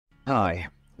Hi.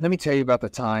 Let me tell you about the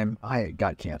time I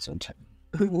got canceled.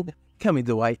 Tell me,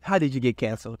 Dwight, how did you get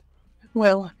canceled?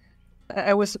 Well,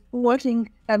 I was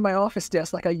working at my office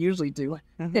desk like I usually do.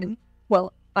 And,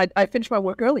 well, I finished my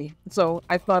work early, so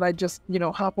I thought I'd just,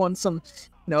 hop on some,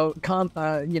 Call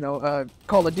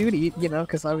of Duty,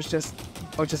 because I was just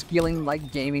feeling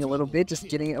like gaming a little bit, just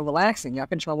getting relaxing. I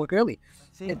finished my work early.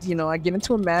 And, I get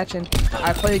into a match and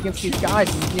I play against these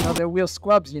guys, and, they're real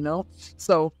scrubs,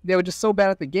 So they were just so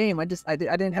bad at the game. I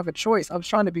didn't have a choice. I was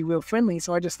trying to be real friendly,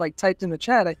 so I just like typed in the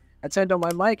chat. I turned on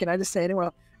my mic and I just said,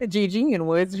 well, GG in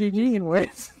words, GG in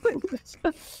words.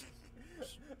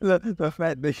 The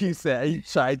fact that you said you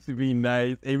tried to be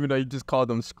nice, even though you just called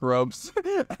them scrubs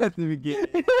at the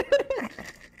beginning.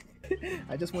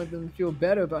 I just wanted them to feel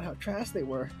better about how trash they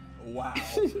were. Wow.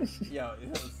 Yo,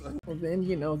 and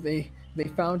then, they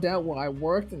found out where I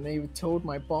worked, and they told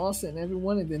my boss and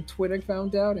everyone, and then Twitter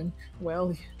found out, and, well,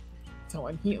 that's how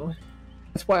I'm here.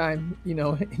 That's why I'm,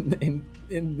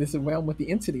 in this realm with the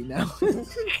entity now.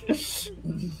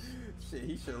 Shit,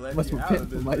 he should let must you out repent of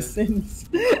for this my sins.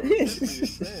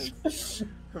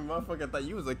 Motherfucker thought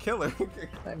you was a killer.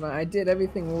 I did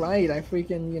everything right. I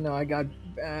freaking,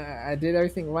 I did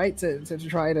everything right to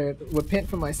try to repent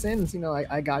for my sins.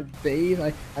 I got bathed.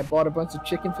 I bought a bunch of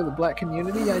chicken for the black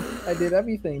community. I did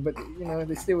everything, but,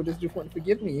 they still just wouldn't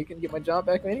forgive me. You can get my job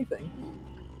back or anything.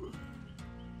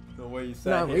 The way you said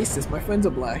Not racist. My friends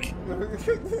are black.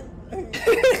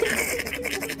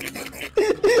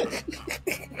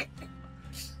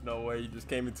 No way, you just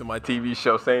came into my TV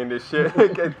show saying this shit.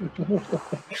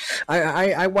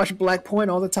 I watch black porn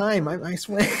all the time. I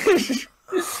swear.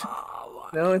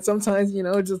 No, and sometimes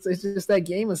it's just that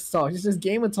gamer talk. It's just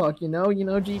gamer talk.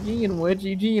 GG and what,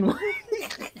 GG and what.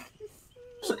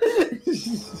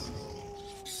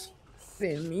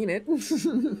 Didn't mean it.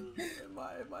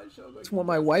 I just want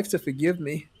my wife to forgive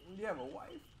me. You have a wife?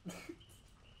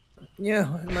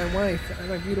 Yeah, my wife,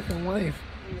 my beautiful wife.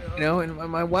 And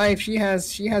my wife, she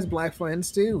has black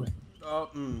friends too. I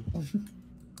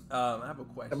have a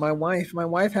question. My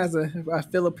wife has a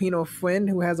Filipino friend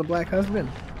who has a black husband.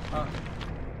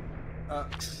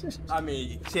 I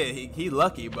mean, shit, he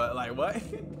lucky, but like what?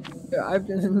 Yeah, I've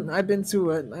been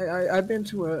to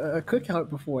a cookout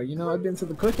before. I've been to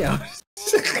the cookout.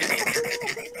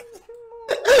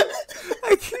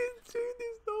 I can't do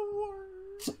this no more.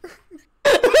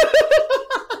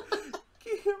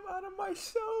 Get him out of my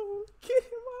show. Get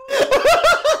him out.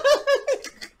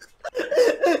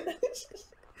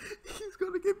 He's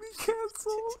gonna get me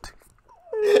canceled.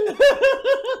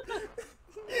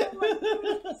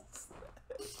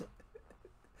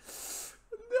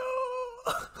 No.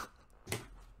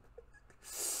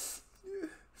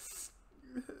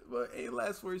 But any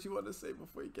last words you want to say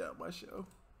before you get out my show?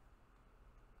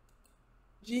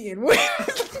 Gee, and what?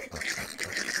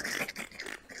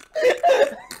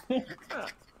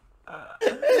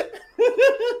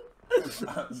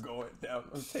 I'm going down.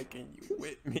 I'm taking you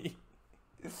with me.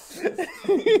 I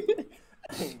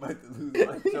ain't about to lose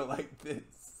my show like this.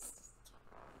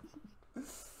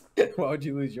 Why would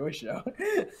you lose your show?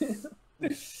 I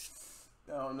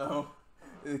don't know.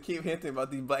 Keep hinting about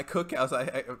these black cookouts.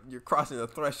 You're crossing the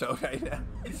threshold right now.